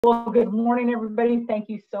Well, good morning, everybody. Thank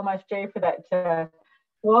you so much, Jay, for that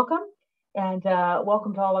welcome. And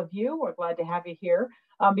welcome to all of you. We're glad to have you here.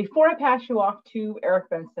 Before I pass you off to Eric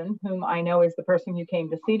Benson, whom I know is the person you came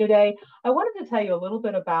to see today, I wanted to tell you a little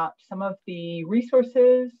bit about some of the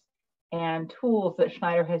resources and tools that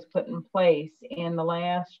Schneider has put in place in the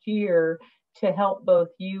last year to help both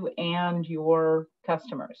you and your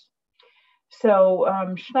customers. So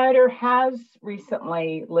Schneider has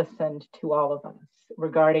recently listened to all of us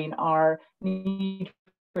regarding our need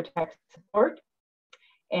for tech support.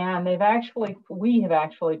 And we have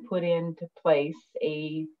actually put into place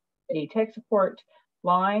a tech support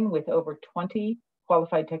line with over 20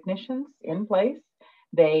 qualified technicians in place.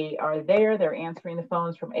 They are there, they're answering the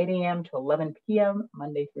phones from 8 a.m. to 11 p.m.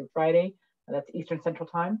 Monday through Friday. That's Eastern Central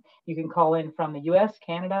Time. You can call in from the US,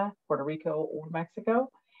 Canada, Puerto Rico, or Mexico.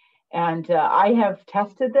 And I have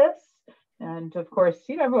tested this. And of course,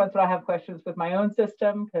 every once in a while I have questions with my own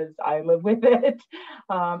system because I live with it.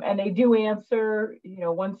 And they do answer,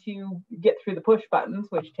 once you get through the push buttons,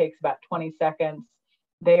 which takes about 20 seconds,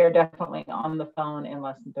 they are definitely on the phone in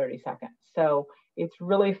less than 30 seconds. So it's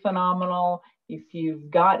really phenomenal. If you've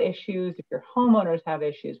got issues, if your homeowners have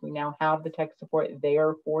issues, we now have the tech support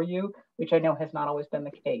there for you, which I know has not always been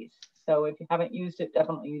the case. So if you haven't used it,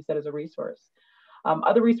 definitely use that as a resource.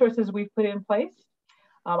 Other resources we've put in place.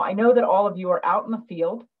 I know that all of you are out in the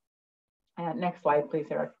field. Next slide, please,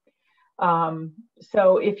 Eric.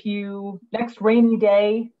 So if next rainy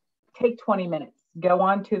day, take 20 minutes, go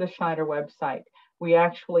on to the Schneider website. We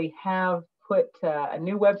actually have put a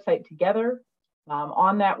new website together.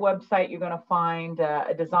 On that website, you're going to find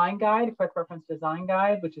a design guide, a quick reference design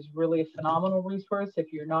guide, which is really a phenomenal resource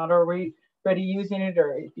if you're not already using it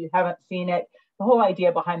or if you haven't seen it. The whole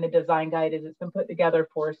idea behind the design guide is it's been put together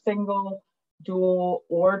for single, dual,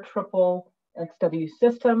 or triple XW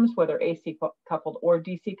systems, whether AC coupled or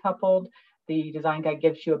DC coupled. The design guide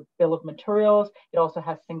gives you a bill of materials. It also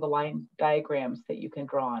has single line diagrams that you can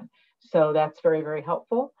draw on. So that's very, very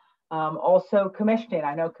helpful. Also commissioning.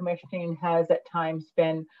 I know commissioning has at times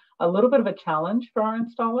been a little bit of a challenge for our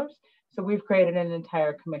installers. So we've created an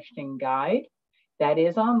entire commissioning guide that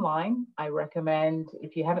is online. I recommend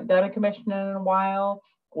if you haven't done a commission in a while,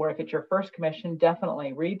 or if it's your first commission,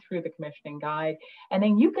 definitely read through the commissioning guide. And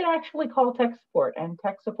then you can actually call tech support, and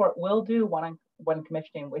tech support will do one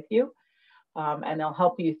commissioning with you, and they'll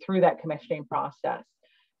help you through that commissioning process.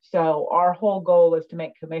 So our whole goal is to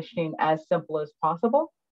make commissioning as simple as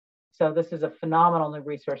possible. So this is a phenomenal new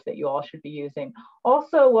resource that you all should be using.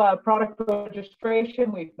 Also, product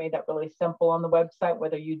registration, we've made that really simple on the website,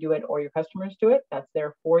 whether you do it or your customers do it, that's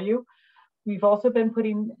there for you. We've also been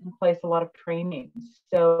putting in place a lot of trainings.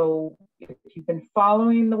 So if you've been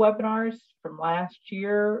following the webinars from last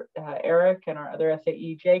year, Eric and our other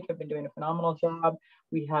SAE, Jake, have been doing a phenomenal job.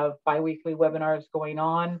 We have bi-weekly webinars going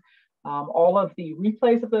on. All of the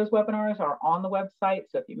replays of those webinars are on the website.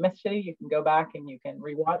 So if you missed any, you can go back and you can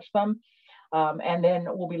rewatch them. And then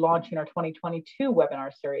we'll be launching our 2022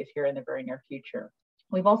 webinar series here in the very near future.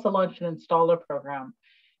 We've also launched an installer program.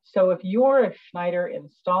 So if you're a Schneider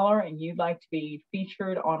installer and you'd like to be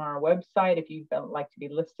featured on our website, if you'd like to be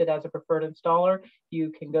listed as a preferred installer,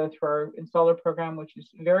 you can go through our installer program, which is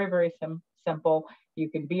very, very simple. You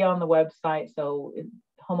can be on the website so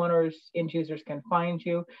homeowners, end users can find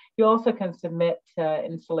you. You also can submit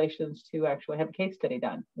installations to actually have a case study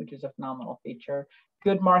done, which is a phenomenal feature.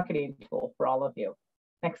 Good marketing tool for all of you.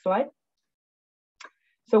 Next slide.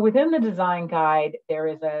 So within the design guide, there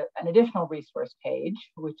is an additional resource page,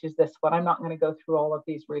 which is this one. I'm not going to go through all of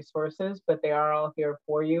these resources, but they are all here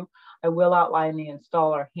for you. I will outline the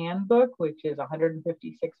installer handbook, which is a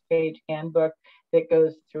 156-page handbook that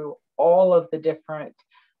goes through all of the different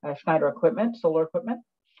Schneider equipment, solar equipment.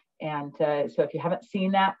 And so if you haven't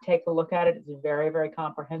seen that, take a look at it. It's very, very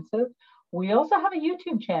comprehensive. We also have a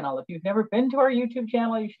YouTube channel. If you've never been to our YouTube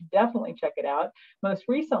channel, you should definitely check it out. Most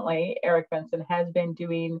recently, Eric Benson has been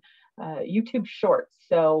doing YouTube shorts.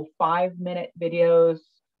 So 5-minute videos,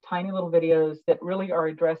 tiny little videos that really are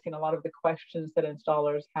addressing a lot of the questions that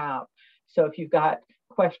installers have. So if you've got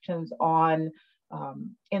questions on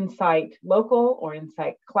InsightLocal or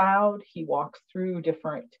InsightCloud, he walks through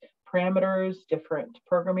different parameters, different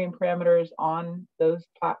programming parameters on those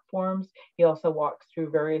platforms. He also walks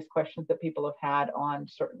through various questions that people have had on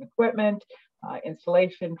certain equipment,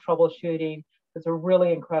 installation, troubleshooting. It's a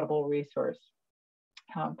really incredible resource.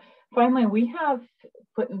 Finally, we have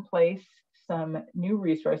put in place some new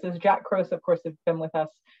resources. Jack Cross, of course, has been with us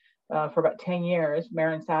for about 10 years.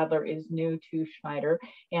 Maren Sadler is new to Schneider,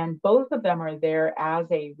 and both of them are there as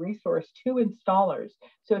a resource to installers.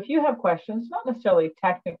 So if you have questions, not necessarily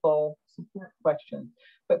technical support questions,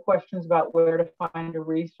 but questions about where to find a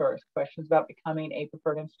resource, questions about becoming a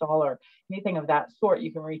preferred installer, anything of that sort,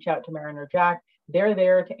 you can reach out to Maren or Jack. They're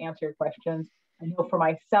there to answer your questions. I know for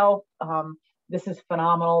myself, this is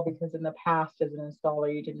phenomenal because in the past as an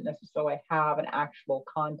installer, you didn't necessarily have an actual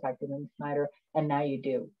contact within Schneider, and now you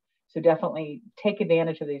do. So definitely take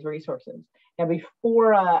advantage of these resources. And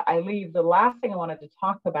before I leave, the last thing I wanted to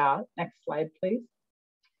talk about, next slide, please,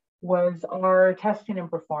 was our testing and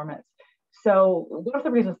performance. So one of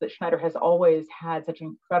the reasons that Schneider has always had such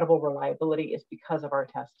incredible reliability is because of our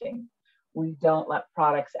testing. We don't let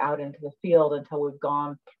products out into the field until we've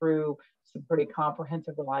gone through some pretty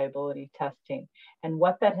comprehensive reliability testing. And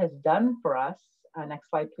what that has done for us, next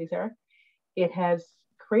slide, please, Eric, it has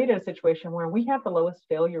created a situation where we have the lowest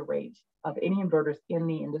failure rate of any inverters in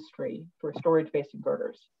the industry for storage-based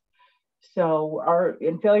inverters. So our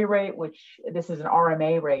failure rate, which this is an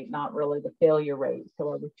RMA rate, not really the failure rate. So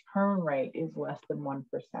our return rate is less than 1%.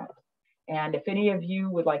 And if any of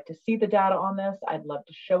you would like to see the data on this, I'd love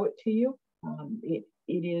to show it to you. It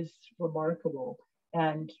is remarkable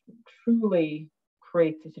and truly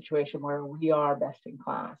creates a situation where we are best in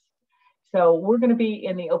class. So we're going to be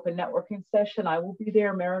in the open networking session. I will be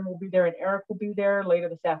there, Maren will be there, and Eric will be there later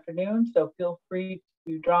this afternoon. So feel free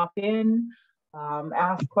to drop in,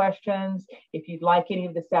 ask questions. If you'd like any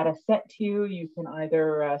of this data sent to you, you can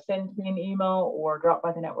either send me an email or drop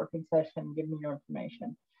by the networking session and give me your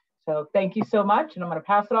information. So thank you so much, and I'm going to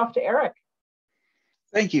pass it off to Eric.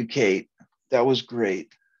 Thank you, Kate. That was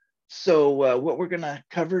great. So what we're going to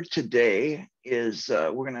cover today is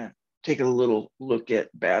we're going to take a little look at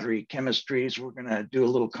battery chemistries. We're going to do a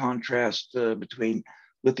little contrast between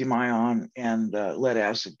lithium ion and lead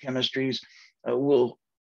acid chemistries. We'll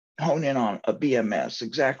hone in on a BMS.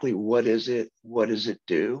 Exactly what is it? What does it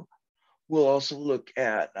do? We'll also look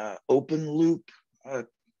at open loop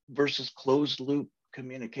versus closed loop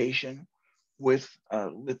communication with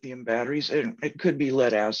lithium batteries. And it could be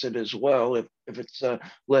lead acid as well. If it's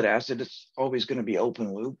lead acid, it's always going to be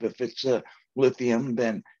open loop. If it's lithium,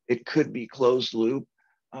 then it could be closed loop.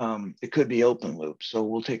 It could be open loop. So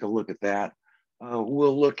we'll take a look at that.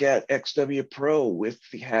 We'll look at XW Pro with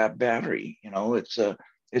the HAB battery. You know, it's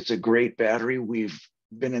a great battery. We've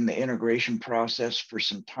been in the integration process for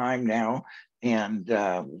some time now, and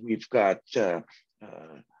we've got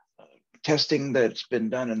testing that's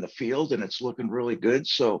been done in the field, and it's looking really good.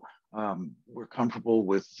 So we're comfortable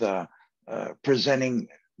with presenting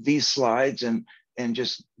these slides and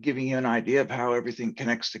just giving you an idea of how everything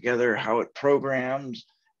connects together, how it programs,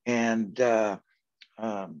 and then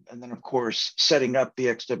of course setting up the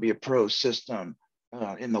XW Pro system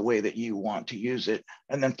in the way that you want to use it.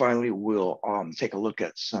 And then finally we'll take a look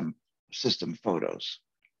at some system photos.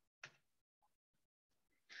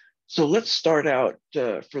 So let's start out,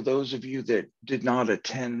 for those of you that did not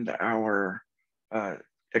attend our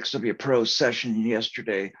XW Pro session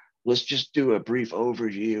yesterday, let's just do a brief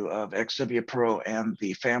overview of XW Pro and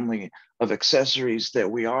the family of accessories that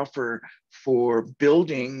we offer for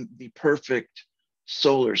building the perfect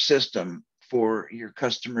solar system for your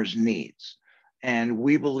customers' needs. And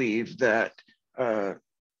we believe that there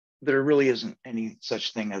really isn't any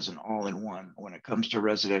such thing as an all-in-one when it comes to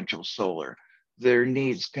residential solar. Their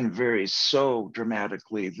needs can vary so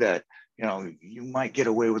dramatically that, you know, you might get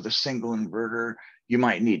away with a single inverter, you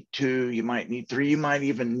might need 2, you might need 3, you might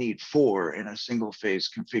even need 4 in a single phase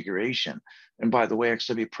configuration. And by the way,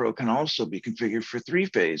 XW Pro can also be configured for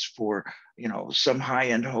 3-phase for, you know, some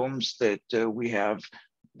high-end homes that we have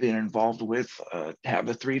been involved with have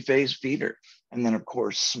a 3-phase feeder. And then of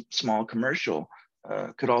course, small commercial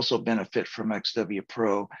could also benefit from XW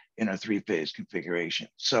Pro in a 3-phase configuration.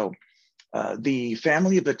 So the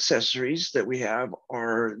family of accessories that we have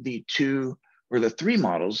are the 2 or the 3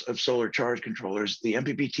 models of solar charge controllers. The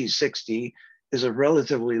MPPT 60 is a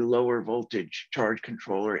relatively lower voltage charge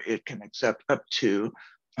controller. It can accept up to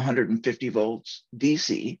 150 volts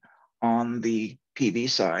DC on the PV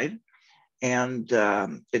side. And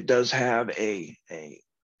it does have a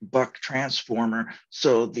buck transformer.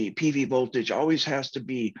 So the PV voltage always has to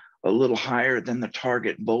be a little higher than the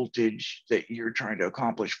target voltage that you're trying to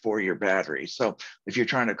accomplish for your battery. So if you're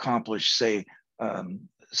trying to accomplish, say,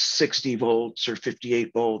 60 volts or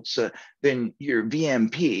 58 volts, then your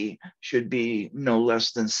VMP should be no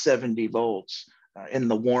less than 70 volts in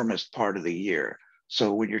the warmest part of the year.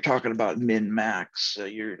 So when you're talking about min-max,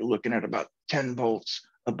 you're looking at about 10 volts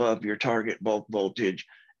above your target bulk voltage,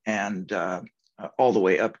 and all the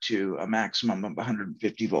way up to a maximum of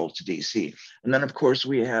 150 volts DC. And then of course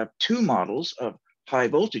we have 2 models of high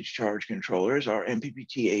voltage charge controllers, our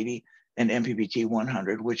MPPT 80 and MPPT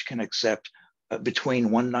 100, which can accept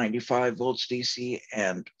between 195 volts DC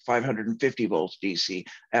and 550 volts DC.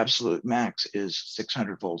 Absolute max is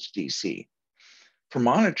 600 volts DC. For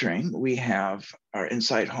monitoring, we have our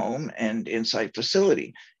Insight Home and Insight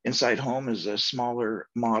Facility. Insight Home is a smaller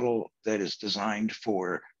model that is designed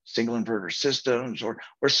for single inverter systems or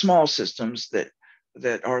small systems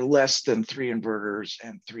that are less than 3 inverters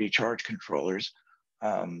and 3 charge controllers.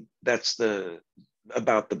 That's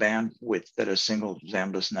about the bandwidth that a single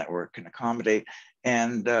Zambus network can accommodate.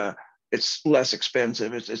 And it's less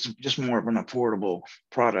expensive. It's just more of an affordable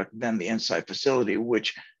product than the Insight Facility,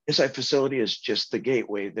 which Insight Facility is just the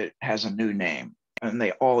gateway that has a new name, and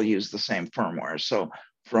they all use the same firmware. So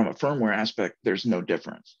from a firmware aspect, there's no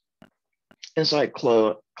difference. Insight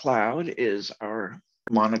Cloud is our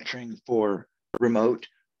monitoring for remote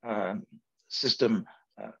system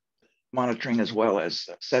monitoring, as well as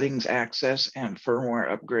settings access and firmware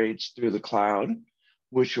upgrades through the cloud,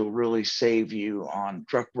 which will really save you on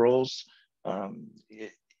truck rolls.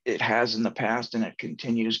 It has in the past, and it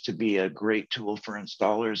continues to be a great tool for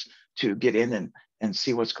installers to get in and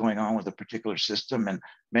see what's going on with a particular system. And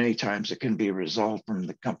many times it can be resolved from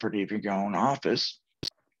the comfort of your own office.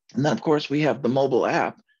 And then, of course, we have the mobile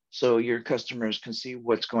app, so your customers can see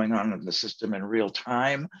what's going on in the system in real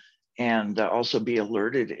time, and also be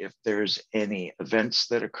alerted if there's any events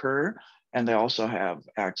that occur. And they also have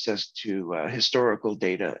access to historical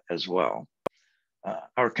data as well.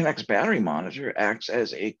 Our Connect's battery monitor acts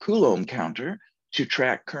as a coulomb counter to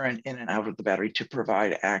track current in and out of the battery to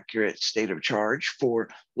provide accurate state of charge for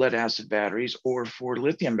lead acid batteries or for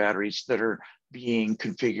lithium batteries that are being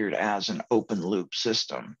configured as an open loop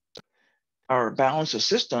system. Our balance of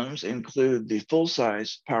systems include the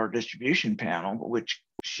full-size power distribution panel, which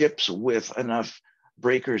ships with enough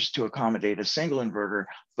breakers to accommodate a single inverter,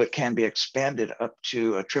 but can be expanded up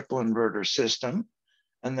to a triple inverter system.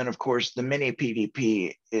 And then, of course, the mini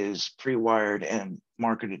PDP is pre-wired and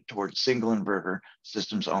marketed towards single inverter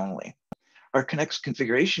systems only. Our Connect's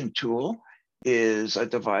configuration tool is a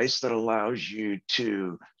device that allows you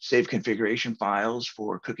to save configuration files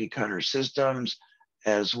for cookie cutter systems,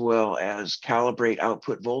 as well as calibrate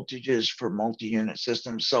output voltages for multi-unit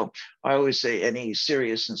systems. So I always say any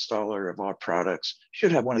serious installer of our products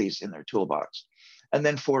should have one of these in their toolbox. And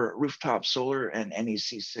then for rooftop solar and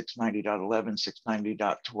NEC 690.11,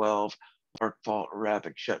 690.12 arc fault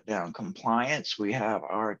rapid shutdown compliance, we have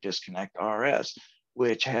our Disconnect RS,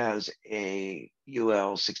 which has a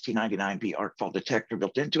UL 1699B arc fault detector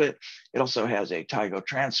built into it. It also has a Tigo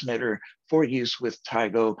transmitter for use with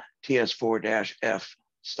Tigo TS4-F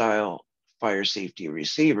style fire safety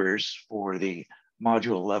receivers for the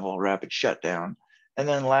module level rapid shutdown. And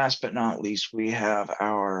then last but not least, we have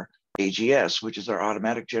our AGS, which is our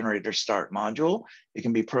automatic generator start module. It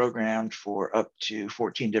can be programmed for up to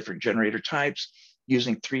 14 different generator types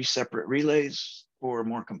using 3 separate relays for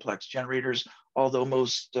more complex generators, although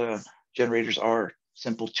most generators are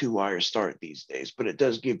simple 2-wire start these days, but it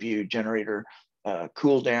does give you generator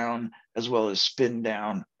cool down as well as spin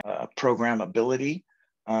down programmability.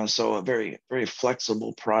 So a very, very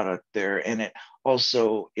flexible product there. And it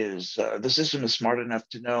also is, the system is smart enough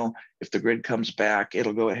to know if the grid comes back,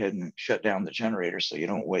 it'll go ahead and shut down the generator so you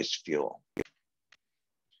don't waste fuel.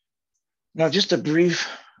 Now, just a brief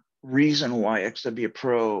reason why XW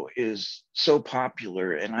Pro is so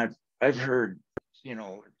popular, and I've heard, you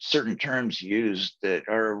know, certain terms used that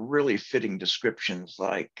are really fitting descriptions,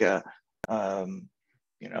 like you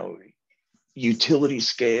know, utility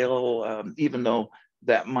scale, even though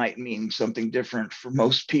that might mean something different for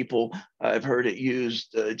most people. I've heard it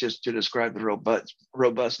used just to describe the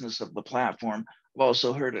robustness of the platform. I've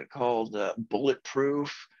also heard it called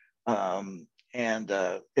bulletproof and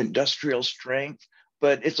industrial strength,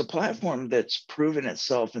 but it's a platform that's proven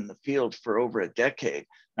itself in the field for over a decade.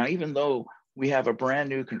 Now, even though we have a brand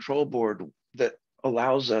new control board that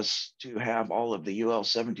allows us to have all of the UL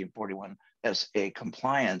 1741 SA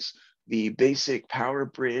compliance, the basic power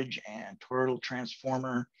bridge and toroidal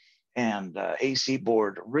transformer and AC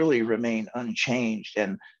board really remain unchanged.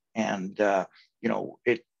 And you know,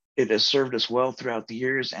 it has served us well throughout the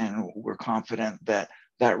years, and we're confident that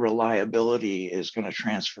that reliability is going to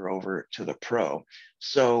transfer over to the Pro.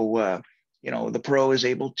 So, you know, the Pro is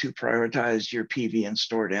able to prioritize your PV and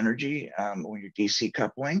stored energy or your DC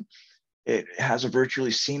coupling. It has a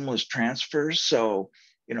virtually seamless transfer. So,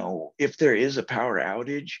 you know, if there is a power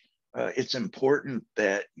outage, it's important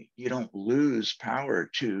that you don't lose power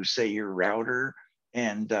to, say, your router,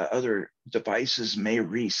 and other devices may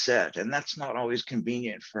reset. And that's not always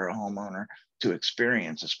convenient for a homeowner to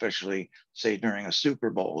experience, especially, say, during a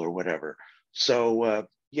Super Bowl or whatever. So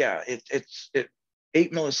yeah, it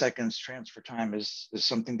 8 milliseconds transfer time is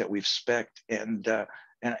something that we've spec'd, and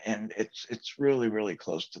it's really, really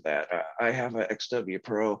close to that. I have an XW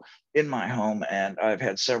Pro in my home, and I've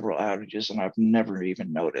had several outages, and I've never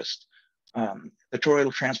even noticed. The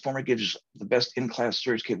toroidal transformer gives the best in-class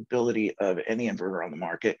surge capability of any inverter on the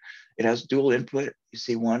market. It has dual input. You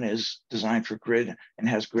see, one is designed for grid and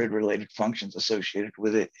has grid-related functions associated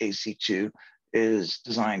with it. AC2 is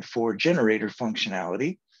designed for generator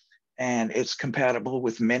functionality, and it's compatible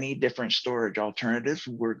with many different storage alternatives.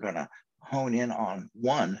 We're gonna hone in on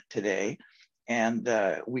one today, and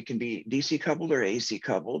we can be DC coupled or AC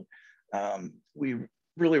coupled. We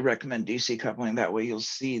really recommend DC coupling. That way you'll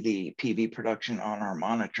see the PV production on our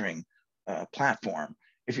monitoring platform.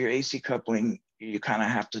 If you're AC coupling, you kind of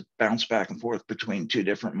have to bounce back and forth between two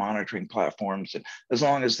different monitoring platforms. And as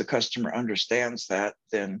long as the customer understands that,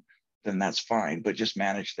 then that's fine, but just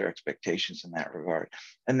manage their expectations in that regard.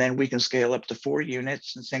 And then we can scale up to 4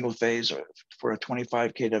 units in single phase for a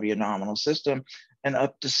 25 kW nominal system, and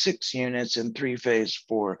up to 6 units in 3 phase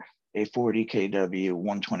for a 40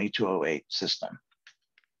 kW 12208 system.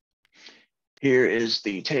 Here is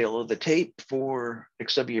the tail of the tape for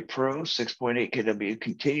XW Pro, 6.8 kW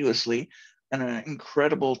continuously, and an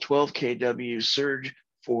incredible 12 kW surge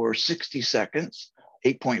for 60 seconds,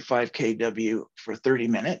 8.5 kW for 30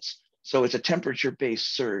 minutes. So it's a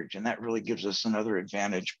temperature-based surge, and that really gives us another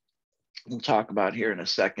advantage we'll talk about here in a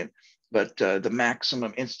second. But the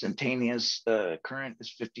maximum instantaneous current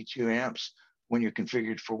is 52 amps when you're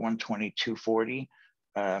configured for 12240.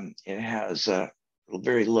 It has a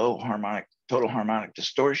very low total harmonic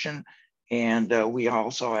distortion, and we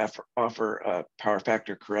also offer power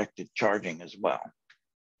factor corrected charging as well.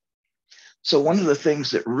 So one of the things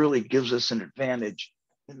that really gives us an advantage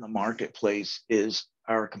in the marketplace is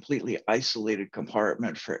our completely isolated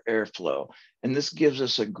compartment for airflow. And this gives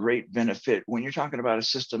us a great benefit when you're talking about a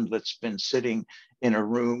system that's been sitting in a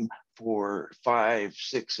room for 5,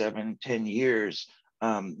 6, 7, 10 years.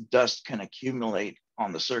 Dust can accumulate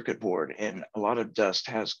on the circuit board, and a lot of dust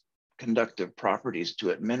has conductive properties to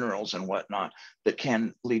it, minerals and whatnot, that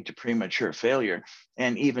can lead to premature failure.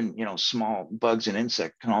 And even, small bugs and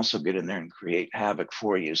insects can also get in there and create havoc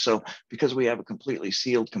for you. So because we have a completely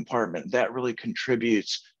sealed compartment, that really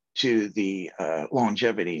contributes to the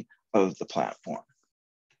longevity of the platform.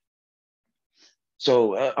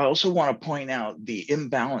 So I also want to point out the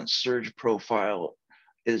imbalanced surge profile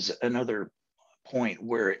is another point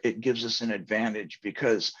where it gives us an advantage,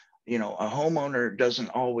 because a homeowner doesn't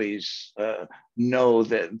always know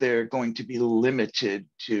that they're going to be limited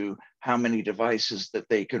to how many devices that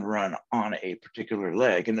they can run on a particular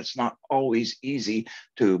leg. And it's not always easy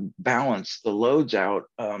to balance the loads out.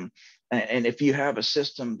 And if you have a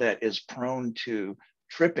system that is prone to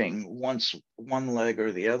tripping once one leg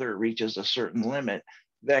or the other reaches a certain limit,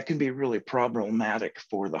 that can be really problematic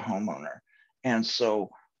for the homeowner. And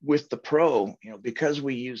so with the Pro, because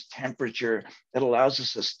we use temperature, it allows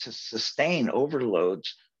us to sustain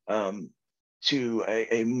overloads to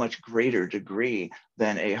a much greater degree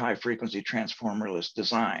than a high frequency transformerless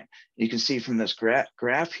design. You can see from this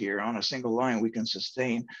graph here, on a single line, we can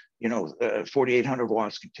sustain 4,800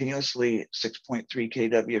 watts continuously, 6.3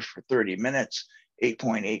 kW for 30 minutes,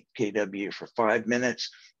 8.8 kW for 5 minutes,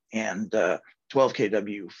 and 12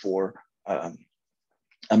 kW for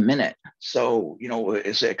a minute. So,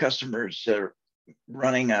 as a customer's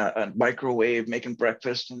running a microwave, making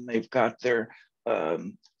breakfast, and they've got their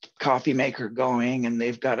coffee maker going, and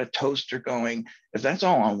they've got a toaster going, if that's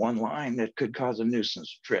all on one line, that could cause a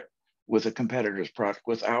nuisance trip with a competitor's product.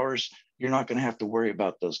 With ours, you're not going to have to worry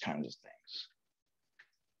about those kinds of things.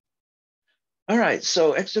 All right,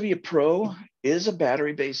 so XW Pro is a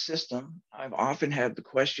battery-based system. I've often had the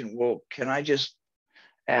question, well, can I just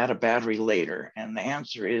add a battery later? And the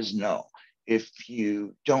answer is no. If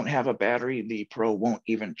you don't have a battery, the Pro won't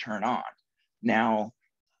even turn on. Now,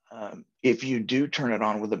 if you do turn it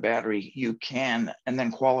on with a battery, you can, and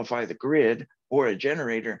then qualify the grid or a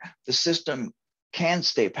generator, the system can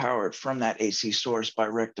stay powered from that AC source by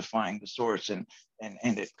rectifying the source, and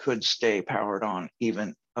it could stay powered on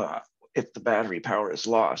even if the battery power is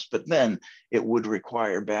lost. But then it would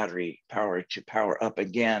require battery power to power up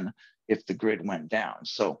again if the grid went down.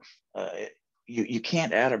 So you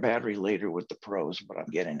can't add a battery later with the Pros, what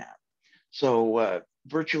I'm getting at. So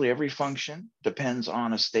virtually every function depends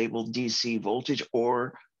on a stable DC voltage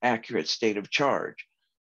or accurate state of charge.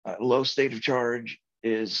 Low state of charge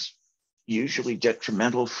is usually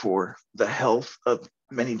detrimental for the health of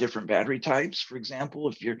many different battery types. For example,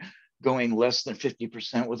 if you're going less than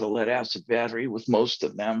 50% with a lead acid battery, with most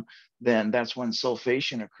of them, then that's when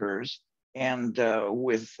sulfation occurs. And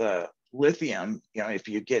with lithium, if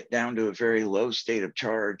you get down to a very low state of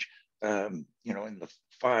charge, in the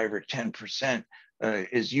 5 or 10%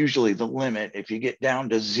 is usually the limit. If you get down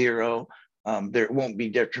to 0, there won't be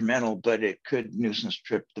detrimental, but it could nuisance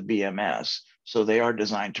trip the BMS. So they are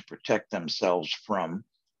designed to protect themselves from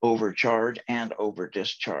overcharge and over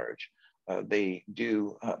discharge. They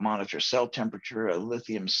do monitor cell temperature. A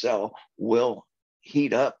lithium cell will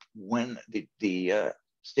heat up when the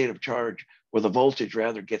state of charge, or the voltage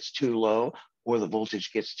rather, gets too low or the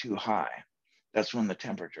voltage gets too high. That's when the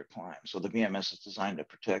temperature climbs. So the BMS is designed to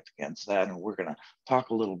protect against that. And we're going to talk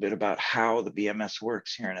a little bit about how the BMS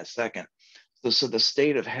works here in a second. So the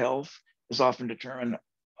state of health is often determined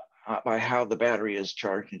by how the battery is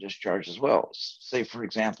charged and discharged as well. Say, for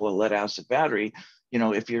example, a lead acid battery,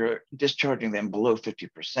 if you're discharging them below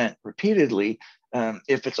 50% repeatedly,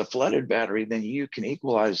 if it's a flooded battery, then you can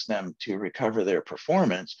equalize them to recover their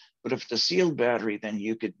performance. But if it's a sealed battery, then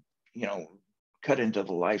you could, cut into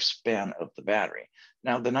the lifespan of the battery.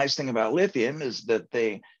 Now, the nice thing about lithium is that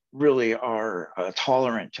they really are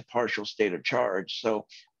tolerant to partial state of charge. So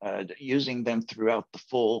using them throughout the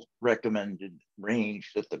full recommended range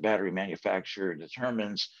that the battery manufacturer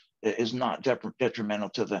determines is not detrimental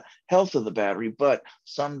to the health of the battery, but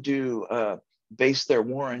some do base their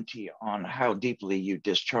warranty on how deeply you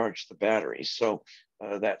discharge the battery. So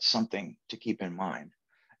that's something to keep in mind.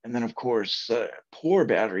 And then, of course, poor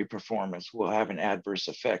battery performance will have an adverse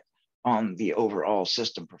effect on the overall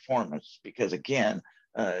system performance, because again,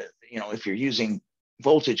 if you're using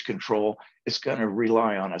voltage control, it's going to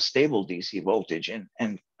rely on a stable DC voltage.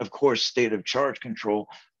 And of course, state of charge control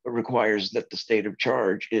requires that the state of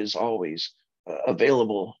charge is always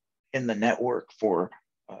available in the network for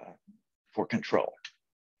control.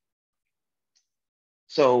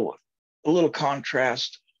 So a little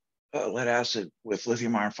contrast, lead acid with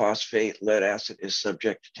lithium iron phosphate. Lead acid is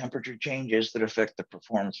subject to temperature changes that affect the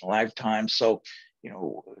performance and lifetime. So,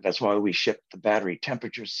 that's why we ship the battery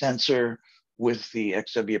temperature sensor with the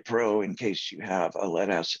XW Pro in case you have a lead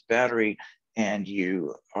acid battery and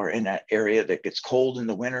you are in that area that gets cold in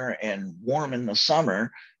the winter and warm in the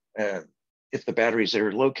summer. If the batteries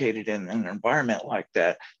are located in an environment like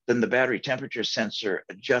that, then the battery temperature sensor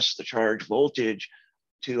adjusts the charge voltage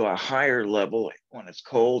to a higher level when it's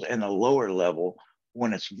cold and a lower level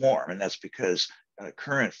when it's warm. And that's because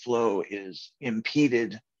current flow is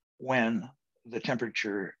impeded when the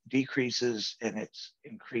temperature decreases, and it's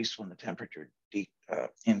increased when the temperature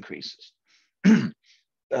increases.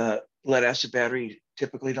 Lead acid battery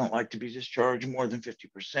typically don't like to be discharged more than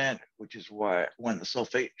 50%, which is why when the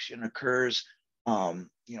sulfation occurs,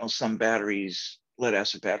 some batteries, lead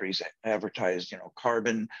acid batteries, advertise,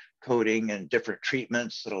 carbon coating and different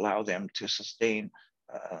treatments that allow them to sustain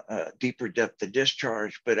a deeper depth of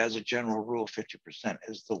discharge. But as a general rule, 50%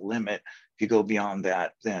 is the limit. If you go beyond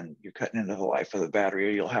that, then you're cutting into the life of the battery,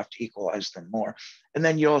 or you'll have to equalize them more. And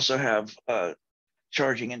then you also have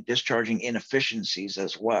charging and discharging inefficiencies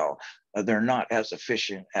as well. They're not as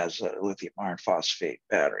efficient as a lithium iron phosphate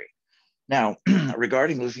battery. Now,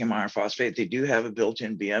 regarding lithium iron phosphate, they do have a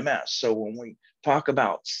built-in BMS. So when we talk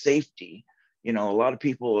about safety, a lot of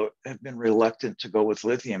people have been reluctant to go with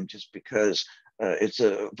lithium just because it's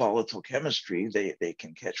a volatile chemistry. They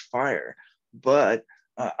can catch fire. But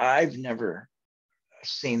I've never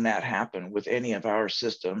seen that happen with any of our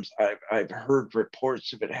systems. I've heard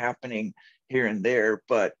reports of it happening here and there,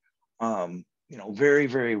 but very,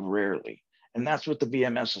 very rarely. And that's what the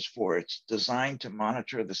BMS is for. It's designed to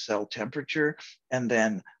monitor the cell temperature and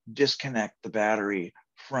then disconnect the battery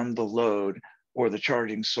from the load or the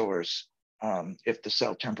charging source if the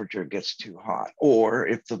cell temperature gets too hot, or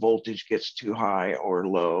if the voltage gets too high or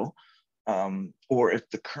low, or if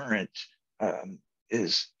the current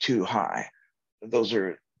is too high. Those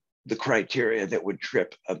are the criteria that would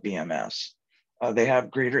trip a BMS. They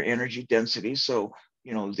have greater energy density. So,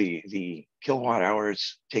 the kilowatt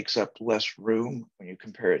hours takes up less room when you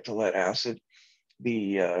compare it to lead acid.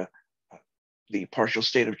 The partial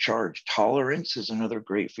state of charge tolerance is another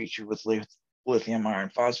great feature with lithium iron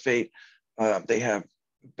phosphate. They have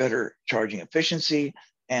better charging efficiency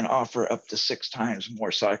and offer up to 6 times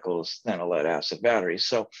more cycles than a lead acid battery.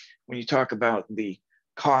 So when you talk about the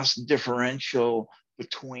cost differential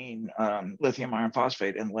between lithium iron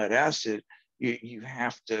phosphate and lead acid, you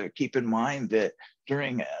have to keep in mind that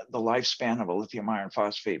during the lifespan of a lithium iron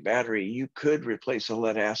phosphate battery, you could replace a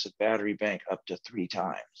lead acid battery bank up to 3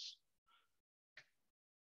 times.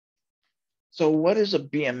 So what is a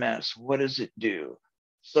BMS? What does it do?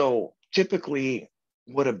 So typically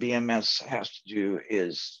what a BMS has to do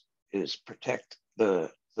is protect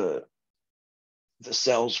the the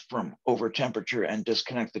cells from over temperature and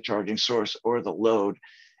disconnect the charging source or the load.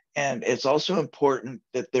 And it's also important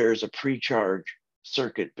that there's a pre-charge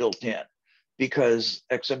circuit built in, because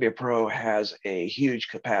XW Pro has a huge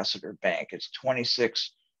capacitor bank. It's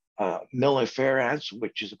 26 millifarads,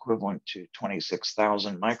 which is equivalent to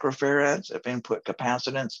 26,000 microfarads of input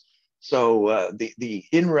capacitance. So the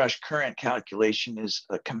inrush current calculation is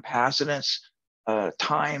a capacitance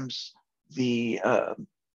times the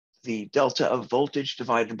delta of voltage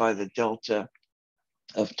divided by the delta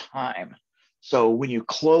of time. So when you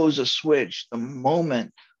close a switch, the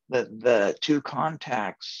moment that the two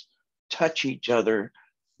contacts touch each other,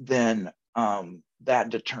 then that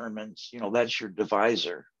determines, that's your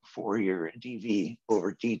divisor for your dV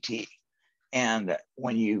over dt. And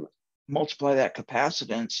when you multiply that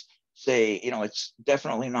capacitance, say, it's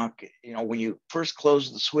definitely not, when you first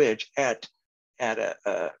close the switch at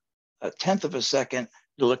a tenth of a second,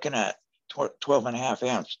 you're looking at 12.5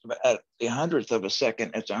 amps. At the 100th of a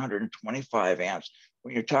second, it's 125 amps.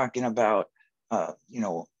 When you're talking about,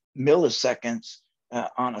 milliseconds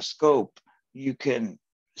on a scope, you can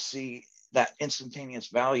see that instantaneous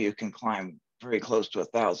value can climb very close to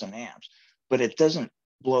 1,000 amps, but it doesn't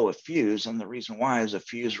blow a fuse. And the reason why is a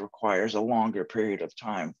fuse requires a longer period of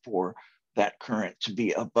time for that current to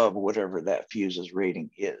be above whatever that fuse's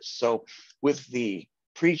rating is. So with the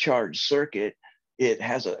pre-charge circuit, it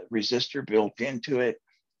has a resistor built into it,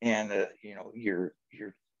 and your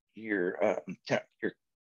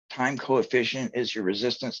time coefficient is your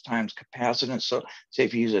resistance times capacitance. So say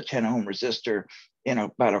if you use a 10 ohm resistor, in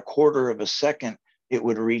about a quarter of a second, it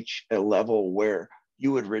would reach a level where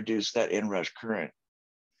you would reduce that inrush current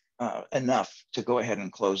enough to go ahead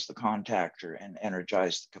and close the contactor and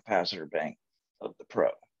energize the capacitor bank of the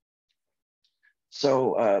Pro.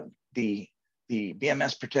 So the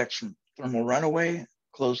BMS protection thermal runaway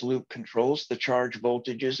closed loop controls the charge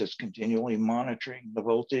voltages. It's continually monitoring the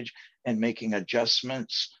voltage and making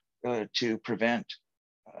adjustments to prevent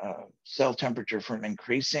cell temperature from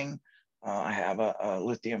increasing. I have a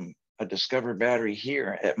lithium, a Discover battery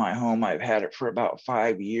here at my home. I've had it for about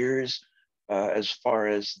 5 years. As far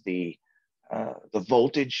as the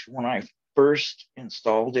voltage, when I first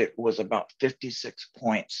installed it, was about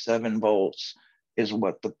 56.7 volts is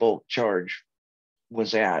what the bulk charge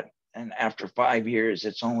was at. And after 5 years,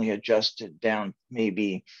 it's only adjusted down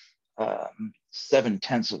maybe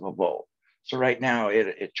 0.7 of a volt. So right now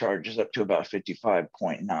it charges up to about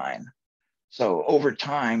 55.9. So over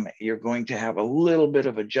time, you're going to have a little bit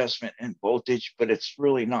of adjustment in voltage, but it's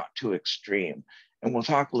really not too extreme. And we'll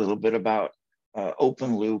talk a little bit about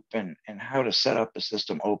open loop and how to set up a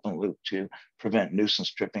system open loop to prevent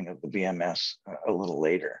nuisance tripping of the BMS a little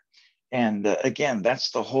later. And again,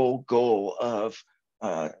 that's the whole goal of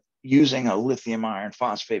using a lithium iron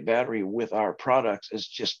phosphate battery with our products, is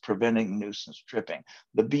just preventing nuisance tripping.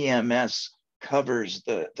 The BMS covers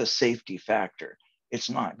the safety factor. It's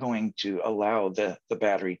not going to allow the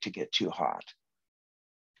battery to get too hot.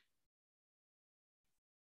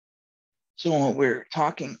 So when we're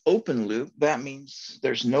talking open loop, that means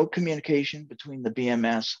there's no communication between the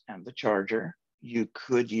BMS and the charger. You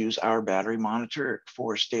could use our battery monitor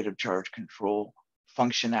for state of charge control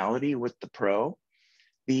functionality with the Pro.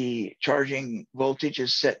 The charging voltage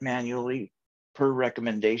is set manually per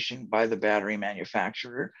recommendation by the battery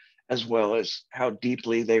manufacturer, as well as how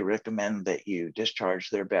deeply they recommend that you discharge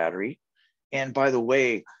their battery. And by the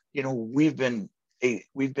way, we've been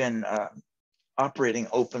operating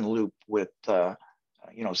open loop with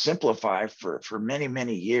Simplify for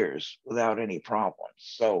many years without any problems.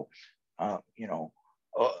 So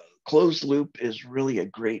closed loop is really a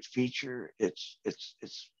great feature. It's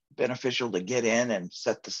beneficial to get in and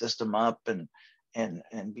set the system up and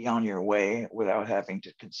be on your way without having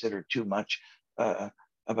to consider too much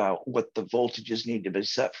about what the voltages need to be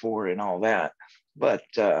set for and all that. But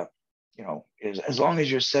as long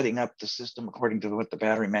as you're setting up the system according to what the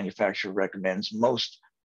battery manufacturer recommends, most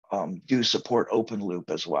do support open loop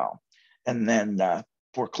as well. And then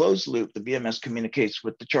for closed loop, the BMS communicates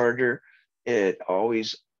with the charger. It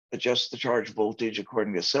always adjusts the charge voltage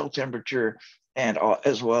according to cell temperature, and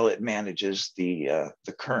as well it manages the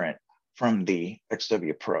current from the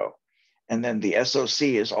XW Pro. And then the SOC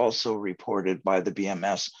is also reported by the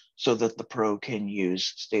BMS so that the Pro can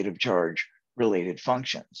use state of charge related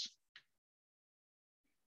functions.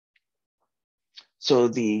 So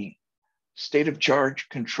the state of charge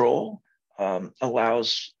control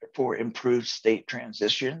allows for improved state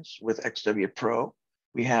transitions with XW Pro.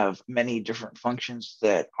 We have many different functions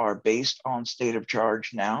that are based on state of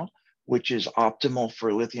charge now, which is optimal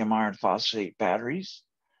for lithium iron phosphate batteries.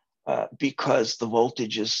 because the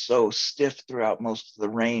voltage is so stiff throughout most of the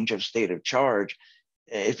range of state of charge.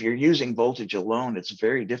 If you're using voltage alone, it's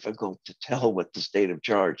very difficult to tell what the state of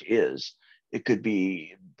charge is. It could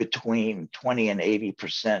be between 20 and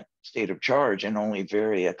 80% state of charge and only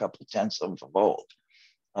vary a couple tenths of a volt.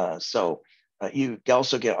 You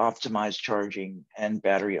also get optimized charging and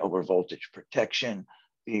battery over voltage protection.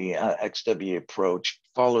 The XW approach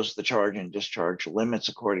follows the charge and discharge limits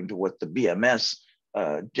according to what the BMS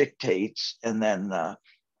dictates, and then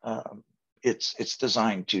it's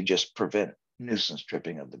designed to just prevent nuisance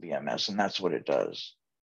tripping of the BMS, and that's what it does.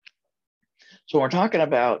 So we're talking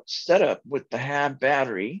about setup with the HAB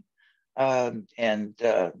battery,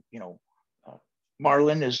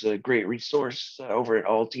 Marlon is a great resource over at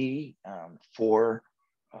altE for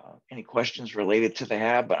any questions related to the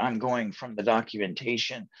HAB, but I'm going from the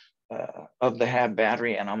documentation of the HAB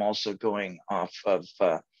battery, and I'm also going off of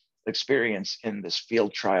experience in this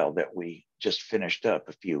field trial that we just finished up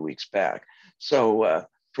a few weeks back. So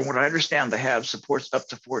from what I understand, the HAB supports up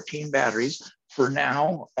to 14 batteries. For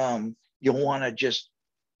now, you'll want to just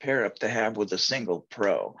pair up the HAB with a single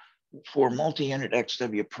Pro. For multi-unit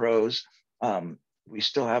XW Pros, we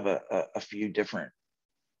still have a few different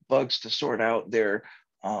bugs to sort out there.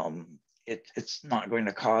 It's not going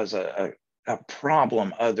to cause a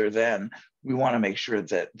problem other than we want to make sure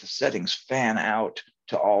that the settings fan out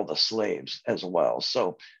to all the slaves as well.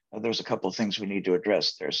 So there's a couple of things we need to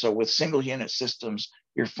address there. So with single unit systems,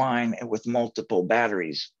 you're fine, and with multiple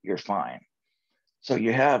batteries, you're fine. So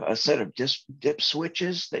you have a set of dip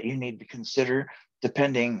switches that you need to consider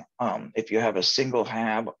depending if you have a single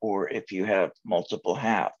HAB or if you have multiple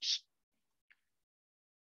HABs.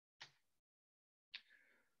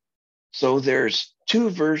 So there's two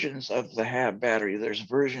versions of the HAB battery. There's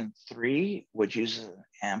version 3, which uses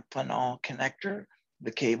an Amphenol connector.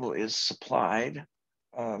 The cable is supplied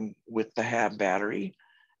with the HAB battery.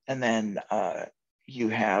 And then you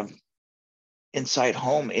have Insight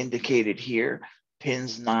Home indicated here.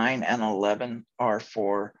 Pins 9 and 11 are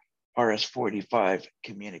for RS-45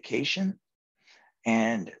 communication.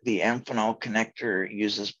 And the Amphenol connector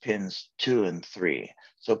uses pins 2 and 3.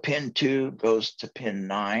 So pin 2 goes to pin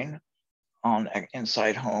 9 on an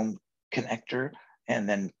Insight Home connector, and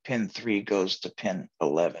then pin 3 goes to pin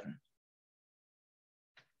 11.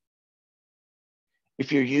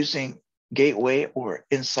 If you're using Gateway or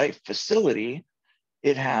Insight Facility,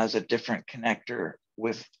 it has a different connector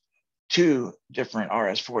with 2 different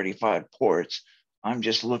RS-45 ports. I'm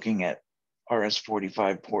just looking at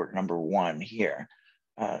RS-45 port number 1 here.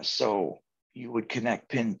 So you would connect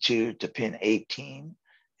pin 2 to pin 18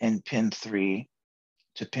 and pin 3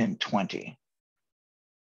 to pin 20.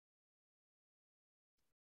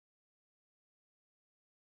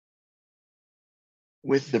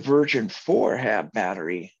 With the version 4 HAB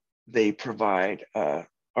battery, they provide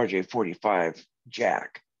RJ45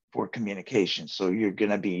 jack for communication. So you're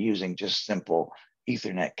going to be using just simple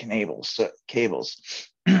Ethernet cables.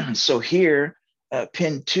 So here,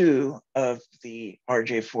 pin 2 of the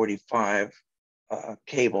RJ45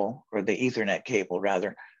 cable, or the Ethernet cable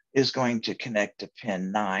rather, is going to connect to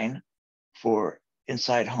pin 9 for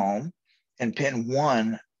Insight Home, and pin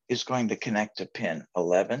 1 is going to connect to pin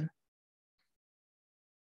 11.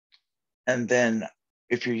 And then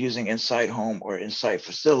if you're using Insight Home or Insight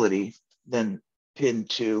Facility, then pin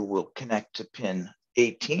 2 will connect to pin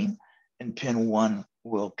 18, and pin 1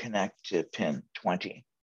 will connect to pin 20.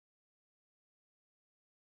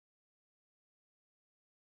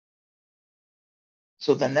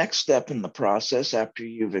 So the next step in the process after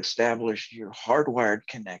you've established your hardwired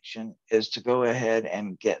connection is to go ahead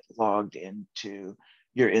and get logged into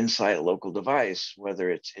your InsightLocal device, whether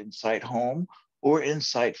it's Insight Home or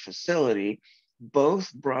Insight Facility.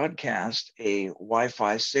 Both broadcast a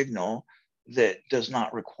Wi-Fi signal that does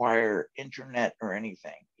not require internet or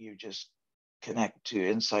anything. You just connect to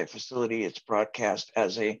Insight Facility. It's broadcast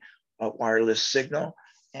as a wireless signal,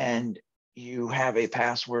 and you have a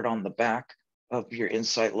password on the back of your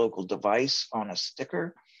InsightLocal device on a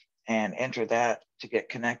sticker, and enter that to get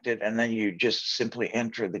connected. And then you just simply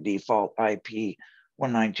enter the default IP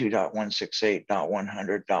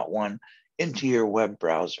 192.168.100.1 into your web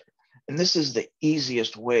browser. And this is the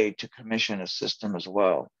easiest way to commission a system as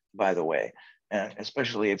well, by the way, and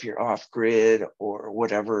especially if you're off grid or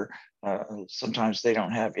whatever. Sometimes they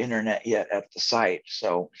don't have internet yet at the site.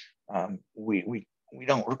 So we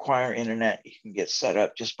don't require internet. You can get set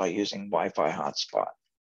up just by using Wi-Fi hotspot.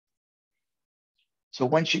 So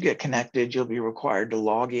once you get connected, you'll be required to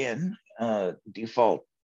log in. Default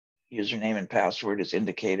username and password is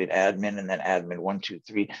indicated, admin, and then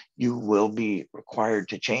admin123. You will be required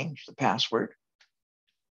to change the password.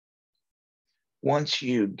 once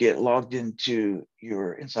you get logged into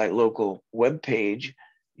your InsightLocal web page,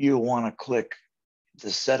 you'll want to click the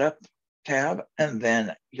Setup tab, and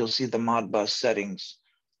then you'll see the Modbus settings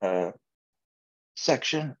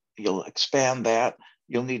section. You'll expand that.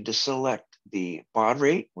 You'll need to select the baud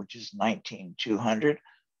rate, which is 19,200,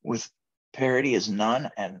 with parity is none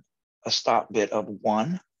and a stop bit of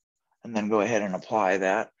 1, and then go ahead and apply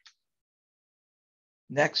that.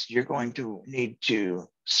 Next, you're going to need to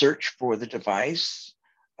search for the device.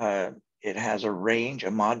 It has a range, a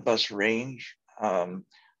Modbus range.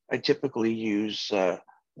 I typically use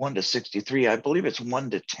 1 to 63. I believe it's 1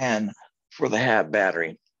 to 10 for the HAB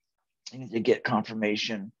battery. You need to get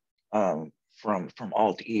confirmation from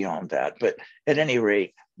altE on that. But at any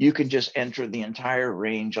rate, you can just enter the entire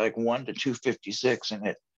range, like 1 to 256,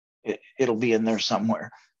 and it'll be in there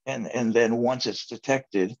somewhere. And then once it's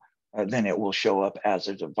detected, then it will show up as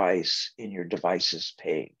a device in your devices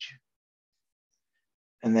page.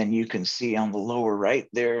 And then you can see on the lower right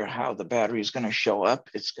there how the battery is going to show up.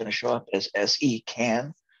 It's going to show up as SE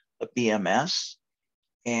CAN, a BMS,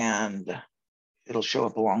 and it'll show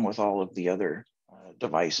up along with all of the other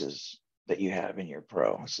devices that you have in your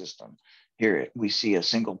Pro system. Here we see a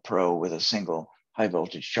single Pro with a single high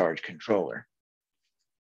voltage charge controller.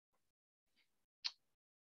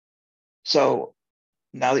 So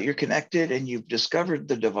now that you're connected and you've discovered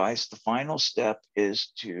the device, the final step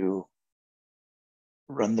is to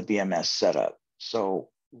run the BMS setup. So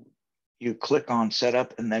you click on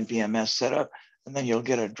setup and then BMS setup, and then you'll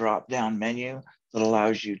get a drop-down menu that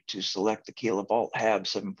allows you to select the KiloVault HAB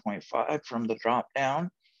 7.5 from the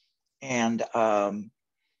drop-down. And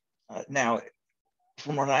now,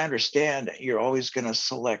 from what I understand, you're always going to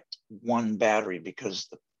select one battery because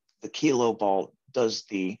the KiloVault does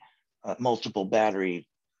the multiple battery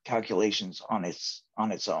calculations on its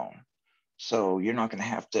own. So you're not going to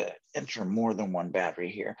have to enter more than one battery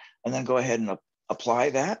here. And then go ahead and apply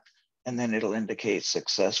that, and then it'll indicate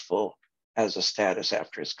successful as a status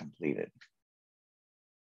after it's completed.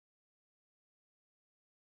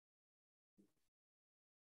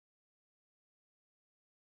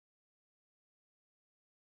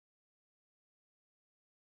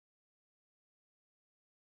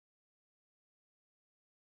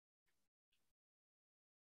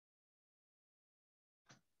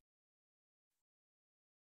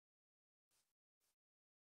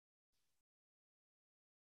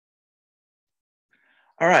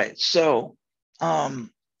 All right, so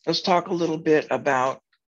let's talk a little bit about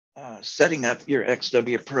setting up your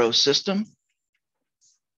XW Pro system.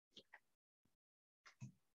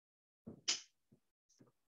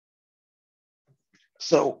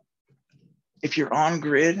 So if you're on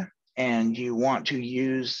grid and you want to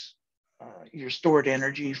use your stored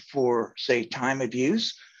energy for, say, time of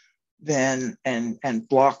use, then and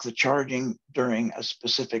block the charging during a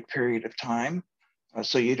specific period of time,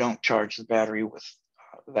 so you don't charge the battery with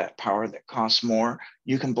that power that costs more,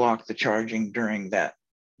 you can block the charging during that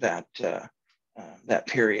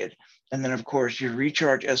period. And then, of course, your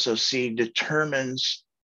recharge SoC determines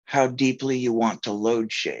how deeply you want to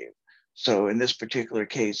load shave. So in this particular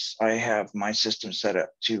case, I have my system set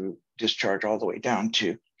up to discharge all the way down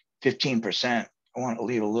to 15%. I want to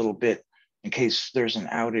leave a little bit in case there's an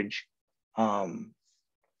outage. And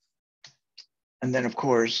then, of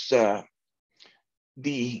course,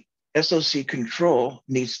 the SoC control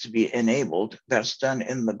needs to be enabled. That's done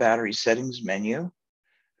in the battery settings menu.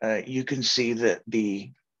 You can see that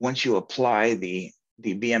once you apply the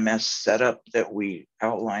BMS setup that we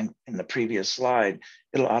outlined in the previous slide,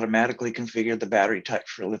 it'll automatically configure the battery type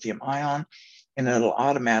for lithium ion, and it'll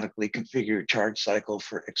automatically configure charge cycle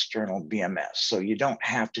for external BMS. So you don't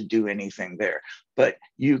have to do anything there, but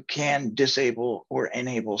you can disable or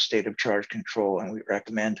enable state of charge control, and we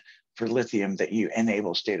recommend for lithium that you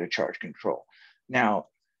enable state of charge control. Now,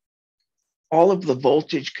 all of the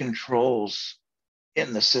voltage controls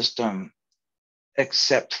in the system,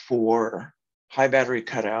 except for high battery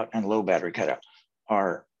cutout and low battery cutout,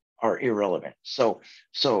 are irrelevant. So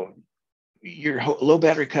your low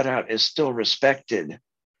battery cutout is still respected,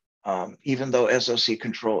 even though SoC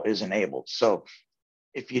control is enabled. So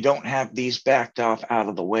if you don't have these backed off out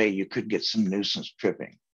of the way, you could get some nuisance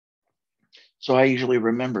tripping. So I usually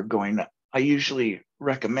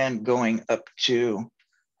recommend going up to,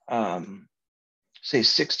 say,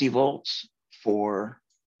 60 volts for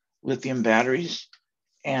lithium batteries.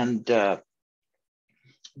 And the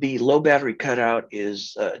low battery cutout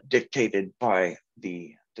is dictated by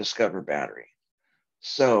the Discover battery.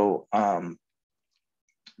 So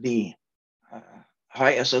the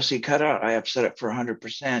high SOC cutout, I have set up for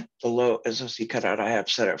 100%. The low SOC cutout, I have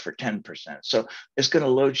set up for 10%. So it's going to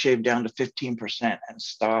load shave down to 15% and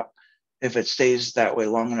stop. If it stays that way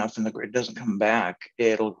long enough and the grid doesn't come back,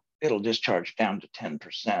 it'll discharge down to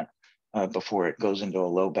 10% before it goes into a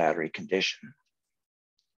low battery condition.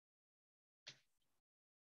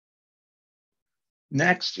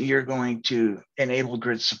 Next, you're going to enable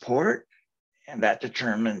grid support, and that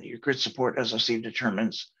determines your grid support SOC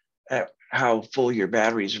determines how full your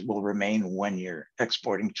batteries will remain when you're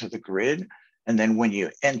exporting to the grid. And then when you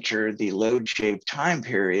enter the load shave time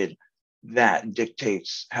period, that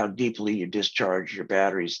dictates how deeply you discharge your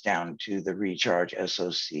batteries down to the recharge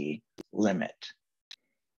SOC limit.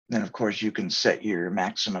 Then of course you can set your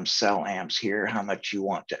maximum cell amps here, how much you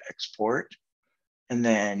want to export. And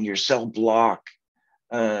then your cell block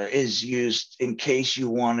is used in case you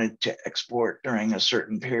wanted to export during a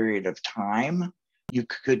certain period of time. You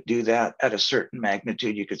could do that at a certain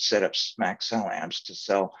magnitude. You could set up max cell amps to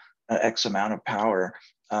sell X amount of power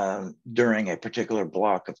during a particular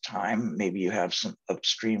block of time. Maybe you have some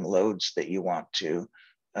upstream loads that you want to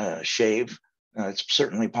shave. It's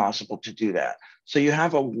certainly possible to do that. So you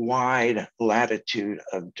have a wide latitude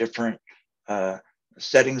of different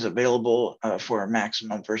settings available for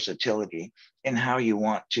maximum versatility in how you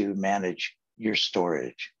want to manage your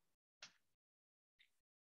storage.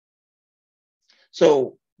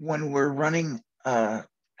 So when we're running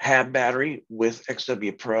HAB battery with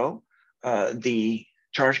XW Pro, the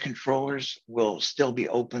charge controllers will still be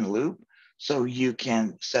open loop. So you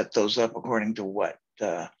can set those up according to what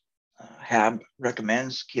HAB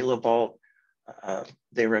recommends. KiloVault,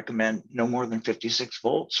 they recommend no more than 56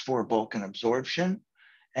 volts for bulk and absorption.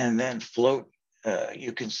 And then float,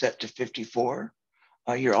 you can set to 54.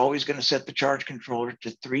 You're always going to set the charge controller to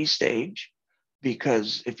 3-stage,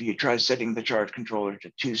 because if you try setting the charge controller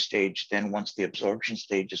to 2-stage, then once the absorption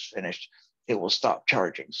stage is finished, it will stop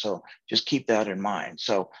charging. So just keep that in mind.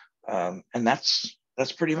 So, and that's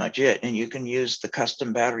pretty much it. And you can use the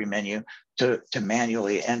custom battery menu to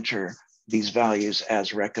manually enter these values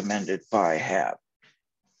as recommended by HAB.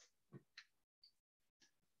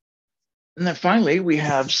 And then finally, we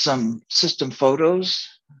have some system photos.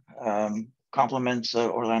 Compliments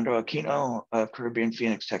Orlando Aquino, Caribbean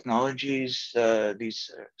Phoenix Technologies. These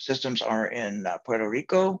systems are in Puerto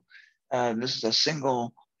Rico. This is a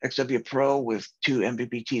single XW Pro with 2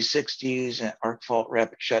 MPPT60s and arc fault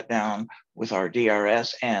rapid shutdown with our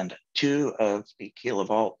DRS and 2 of the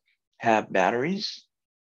KiloVault HAB batteries.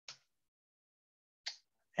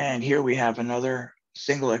 And here we have another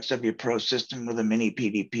single XW Pro system with a mini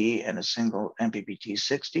PDP and a single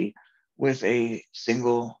MPPT60 with a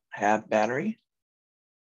single HAB battery.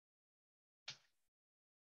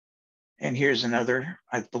 And here's another,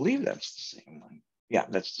 I believe that's the same one. Yeah,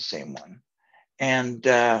 that's the same one. And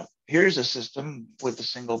here's a system with a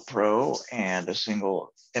single Pro and a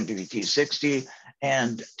single MPPT60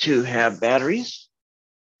 and 2 HAB batteries.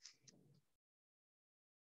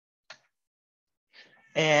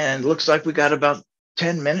 And looks like we got about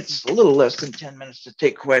 10 minutes, a little less than 10 minutes to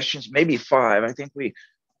take questions, maybe 5. I think we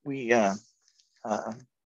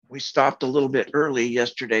stopped a little bit early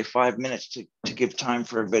yesterday, 5 minutes to give time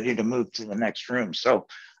for everybody to move to the next room. So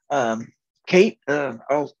Kate,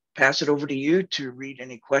 I'll pass it over to you to read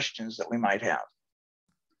any questions that we might have.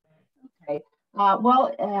 Okay.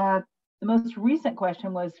 The most recent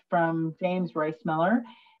question was from James Rice Miller.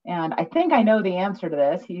 And I think I know the answer to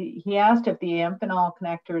this. He asked if the Amphenol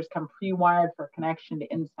connectors come pre-wired for connection to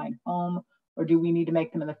Insight Home, or do we need to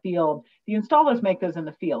make them in the field? The installers make those in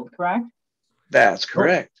the field, correct? That's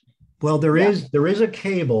correct. Well, there is a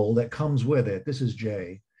cable that comes with it. This is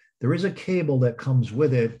Jay. There is a cable that comes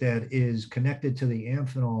with it that is connected to the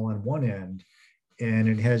Amphenol on one end, and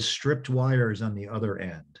it has stripped wires on the other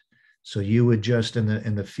end. So you would just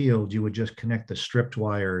in the field, you would just connect the stripped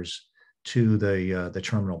wires to the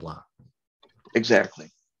terminal block.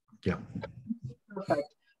 Exactly. Yeah.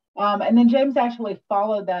 Perfect. And then James actually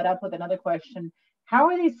followed that up with another question. How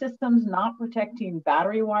are these systems not protecting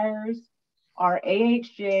battery wires? Our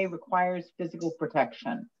AHJ requires physical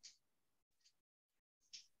protection.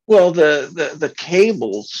 Well, the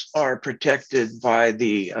cables are protected by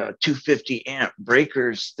the 250 amp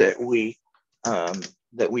breakers that we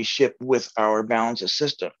ship with our balance of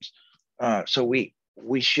systems. So we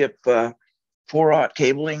ship 4-aught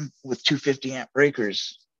cabling with 250 amp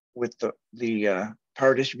breakers with the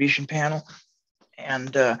power distribution panel,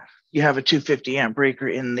 and you have a 250 amp breaker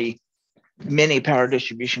in the mini power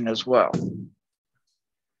distribution as well.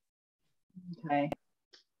 Okay.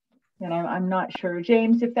 And I'm not sure,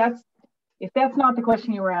 James, if that's not the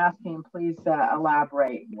question you were asking, please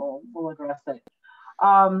elaborate. We'll address it.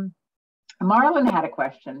 Marlon had a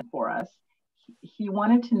question for us. He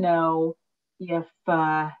wanted to know if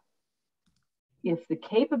the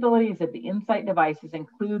capabilities of the Insight devices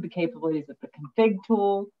include the capabilities of the config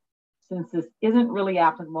tool, since this isn't really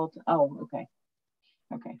applicable to, okay.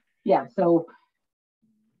 Yeah, so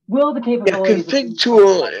will the capabilities— Yeah, config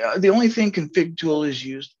tool, the only thing config tool is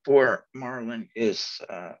used for, Marlon, is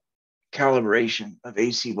calibration of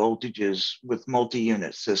AC voltages with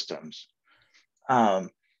multi-unit systems.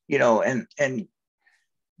 You know, and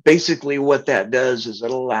basically what that does is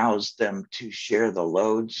it allows them to share the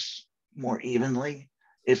loads more evenly.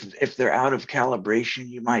 If they're out of calibration,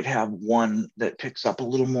 you might have one that picks up a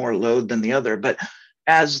little more load than the other, but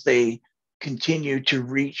as they continue to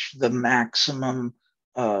reach the maximum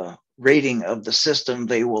rating of the system,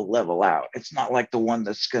 they will level out. It's not like the one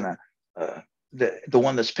that's gonna the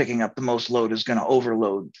one that's picking up the most load is going to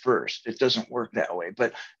overload first. It doesn't work that way.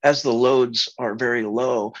 But as the loads are very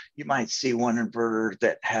low, you might see one inverter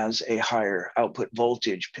that has a higher output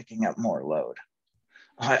voltage picking up more load.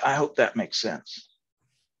 I hope that makes sense.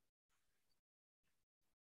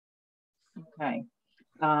 Okay.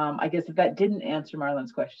 I guess if that didn't answer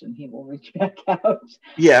Marlon's question, he will reach back out.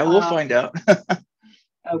 Yeah, we'll find out.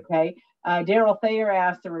 Okay. Daryl Thayer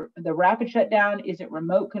asked, the rapid shutdown, is it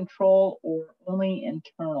remote control or only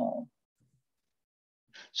internal?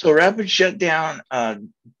 So rapid shutdown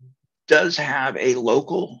does have a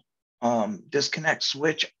local disconnect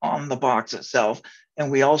switch on the box itself. And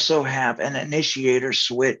we also have an initiator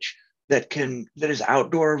switch that is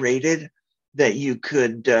outdoor rated that you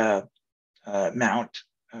could mount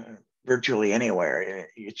virtually anywhere.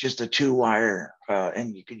 It's just a 2-wire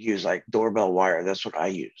and you could use like doorbell wire. That's what I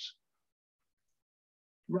use.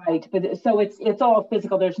 Right, but so it's all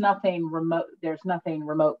physical. There's nothing remote. There's nothing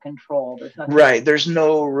remote control. There's nothing. Right. There's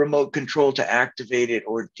no remote control to activate it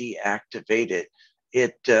or deactivate it.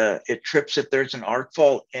 It trips if there's an arc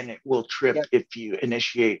fault, and it will trip if you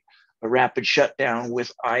initiate a rapid shutdown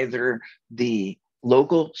with either the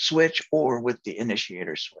local switch or with the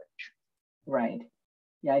initiator switch. Right.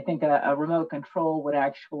 Yeah, I think a remote control would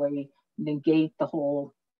actually negate the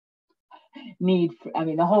whole need for, I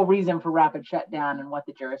mean, the whole reason for rapid shutdown and what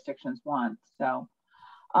the jurisdictions want. So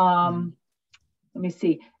let me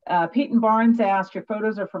see. Peyton Barnes asked, your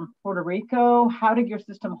photos are from Puerto Rico. How did your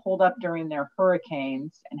system hold up during their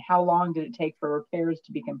hurricanes, and how long did it take for repairs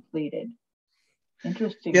to be completed?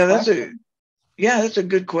 Interesting. Yeah, that's a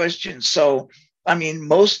good question. So, I mean,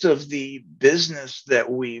 most of the business that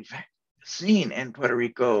we've seen in Puerto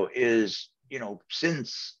Rico is, you know,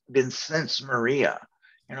 since Maria.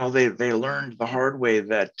 You know, they learned the hard way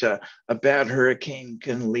that a bad hurricane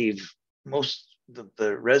can leave most of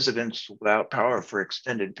the residents without power for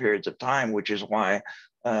extended periods of time, which is why,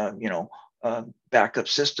 backup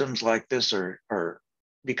systems like this are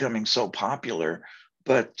becoming so popular.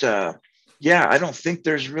 But yeah, I don't think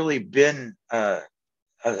there's really been a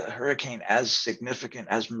hurricane as significant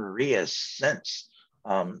as Maria since.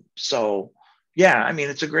 So yeah, I mean,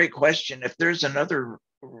 it's a great question. If there's another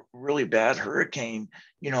really bad hurricane,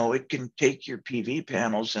 you know, it can take your PV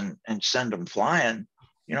panels and send them flying,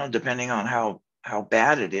 you know, depending on how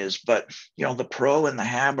bad it is. But, you know, the Pro and the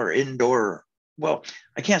HAB are indoor. Well,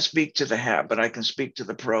 I can't speak to the HAB, but I can speak to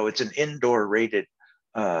the Pro. It's an indoor rated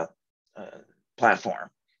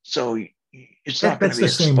platform. So it's not going to be exposed.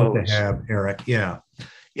 That's the same with the HAB, Eric. Yeah.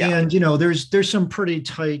 And, you know, there's some pretty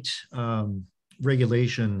tight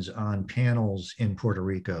regulations on panels in Puerto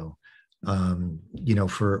Rico. You know,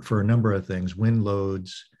 for a number of things, wind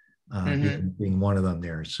loads being one of them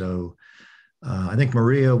there. So I think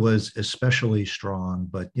Maria was especially strong,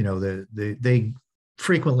 but, you know, they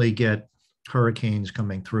frequently get hurricanes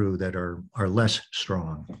coming through that are less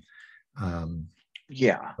strong.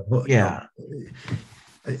 Yeah. You yeah.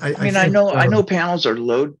 Know, I know panels are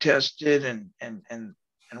load tested and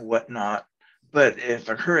whatnot, but if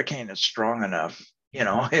a hurricane is strong enough, you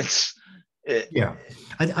know,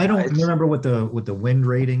 I don't remember what the wind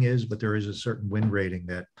rating is, but there is a certain wind rating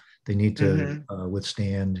that they need to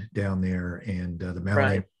withstand down there, and the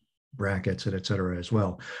mounting brackets, et cetera, as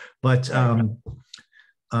well. But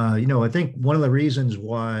you know, I think one of the reasons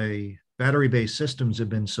why battery-based systems have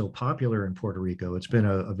been so popular in Puerto Rico, it's been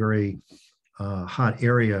a very hot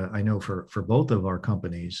area, I know, for both of our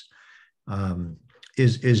companies,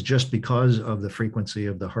 is just because of the frequency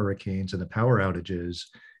of the hurricanes and the power outages.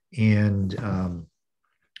 And,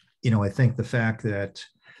 you know, I think the fact that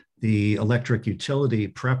the electric utility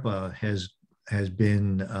PREPA has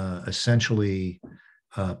been essentially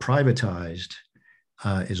privatized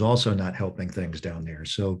is also not helping things down there.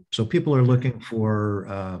 So people are looking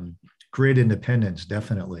for grid independence,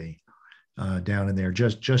 definitely. down in there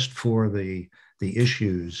just for the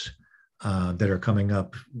issues that are coming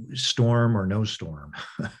up, storm or no storm.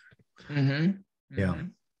 Mm-hmm. Yeah.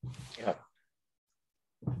 Yeah.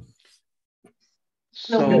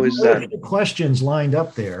 So So is that questions lined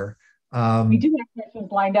up there? We do have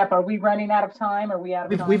questions lined up. Are we running out of time? Are we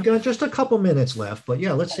out of time? We've got just a couple minutes left, but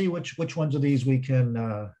yeah, let's see which ones of these we can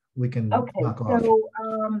knock off. So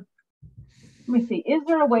let me see. Is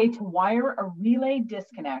there a way to wire a relay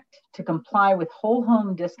disconnect to comply with whole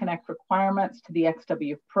home disconnect requirements to the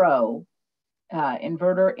XW Pro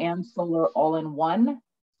inverter and solar all in one,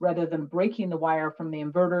 rather than breaking the wire from the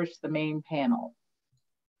inverters to the main panel?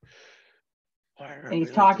 And he's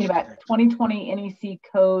talking about 2020 NEC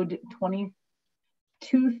code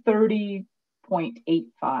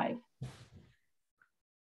 2230.85.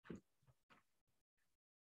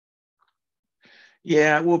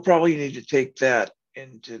 Yeah, we'll probably need to take that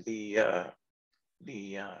into the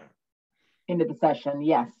into the session.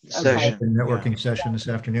 Yes. Session. Okay. The networking session this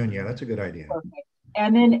afternoon. Yeah, that's a good idea. Perfect.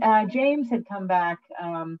 And then James had come back.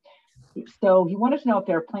 So he wanted to know if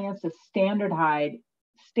there are plans to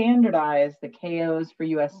standardize the KOs for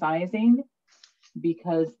US sizing,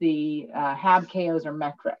 because the HAB KOs are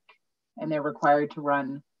metric and they're required to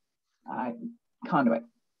run conduit.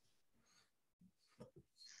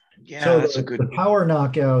 Yeah, so that's a good. The power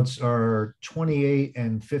knockouts are 28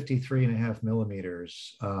 and 53.5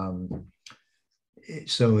 millimeters.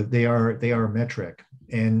 So they are metric.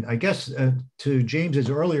 And I guess to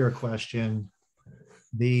James's earlier question,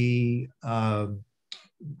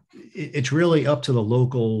 it's really up to the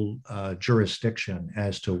local jurisdiction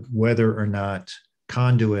as to whether or not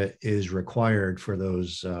conduit is required for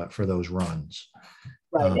those runs.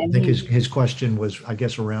 Right. I think his question was, I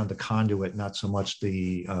guess, around the conduit, not so much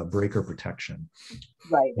the breaker protection.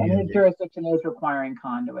 Right, and his jurisdiction is requiring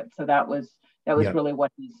conduit. So that was really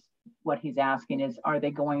what he's asking is, are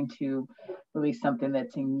they going to release something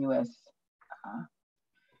that's in US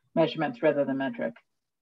measurements rather than metric?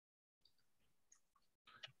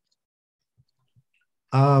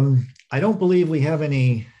 I don't believe we have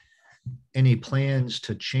any plans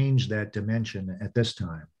to change that dimension at this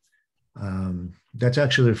time. That's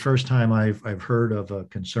actually the first time I've heard of a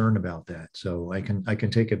concern about that. So I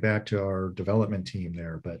can take it back to our development team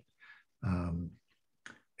there, but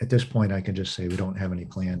at this point I can just say we don't have any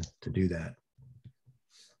plan to do that.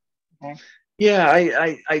 Okay. Yeah,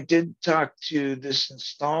 I did talk to this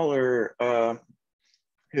installer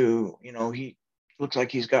who, he looks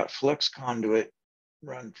like he's got flex conduit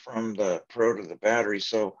run from the Pro to the battery.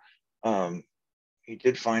 So he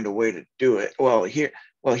did find a way to do it. Well, here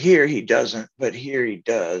he doesn't, but here he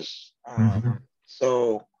does.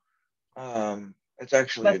 So it's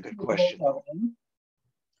actually a good question.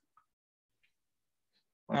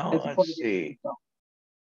 Well, let's see.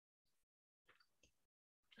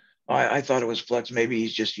 I thought it was flex. Maybe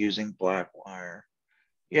he's just using black wire.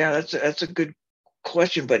 Yeah, that's a good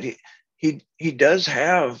question. But he does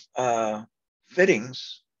have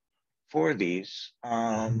fittings for these.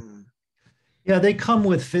 Yeah, they come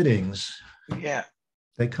with fittings. Yeah,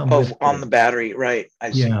 they come with on the battery, right?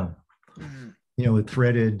 I see. Yeah, with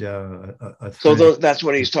threaded. So that's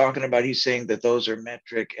what he's talking about. He's saying that those are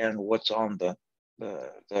metric, and what's on the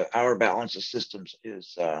hour balance of systems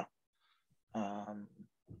is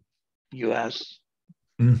US.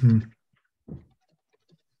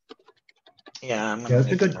 Yeah,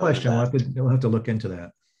 that's a good question. We'll have to look into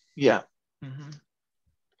that. Yeah.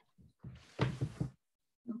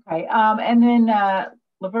 Okay, and then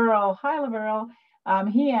Lavero, hi Lavero.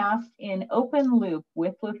 He asked, in open loop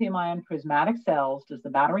with lithium-ion prismatic cells, does the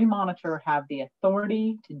battery monitor have the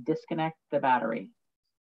authority to disconnect the battery?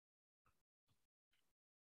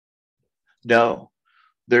 No,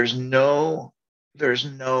 there's no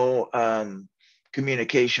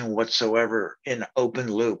communication whatsoever in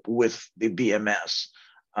open loop with the BMS.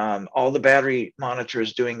 All the battery monitor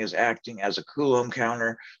is doing is acting as a Coulomb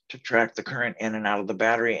counter to track the current in and out of the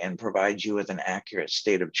battery and provide you with an accurate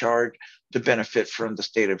state of charge to benefit from the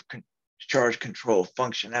state of charge control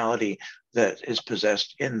functionality that is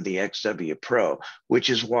possessed in the XW Pro, which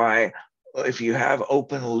is why if you have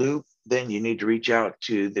open loop, then you need to reach out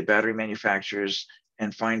to the battery manufacturers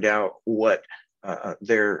and find out what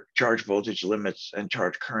their charge voltage limits and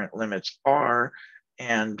charge current limits are,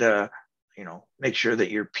 and make sure that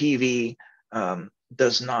your PV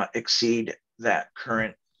does not exceed that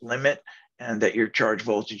current limit, and that your charge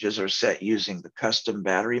voltages are set using the custom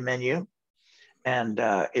battery menu. And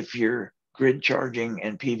if your grid charging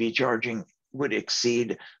and PV charging would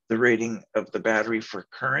exceed the rating of the battery for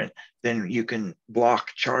current, then you can block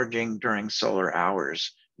charging during solar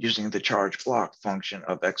hours using the charge block function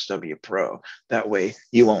of XW Pro. That way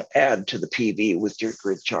you won't add to the PV with your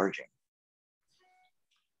grid charging.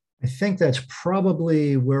 I think that's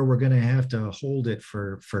probably where we're going to have to hold it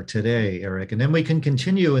for today, Eric. And then we can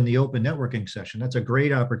continue in the open networking session. That's a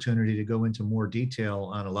great opportunity to go into more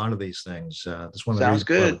detail on a lot of these things. That's one of the Sounds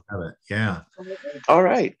reasons why good. we have it. Yeah. All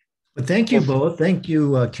right. But thank you both. Thank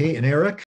you, Kate and Eric.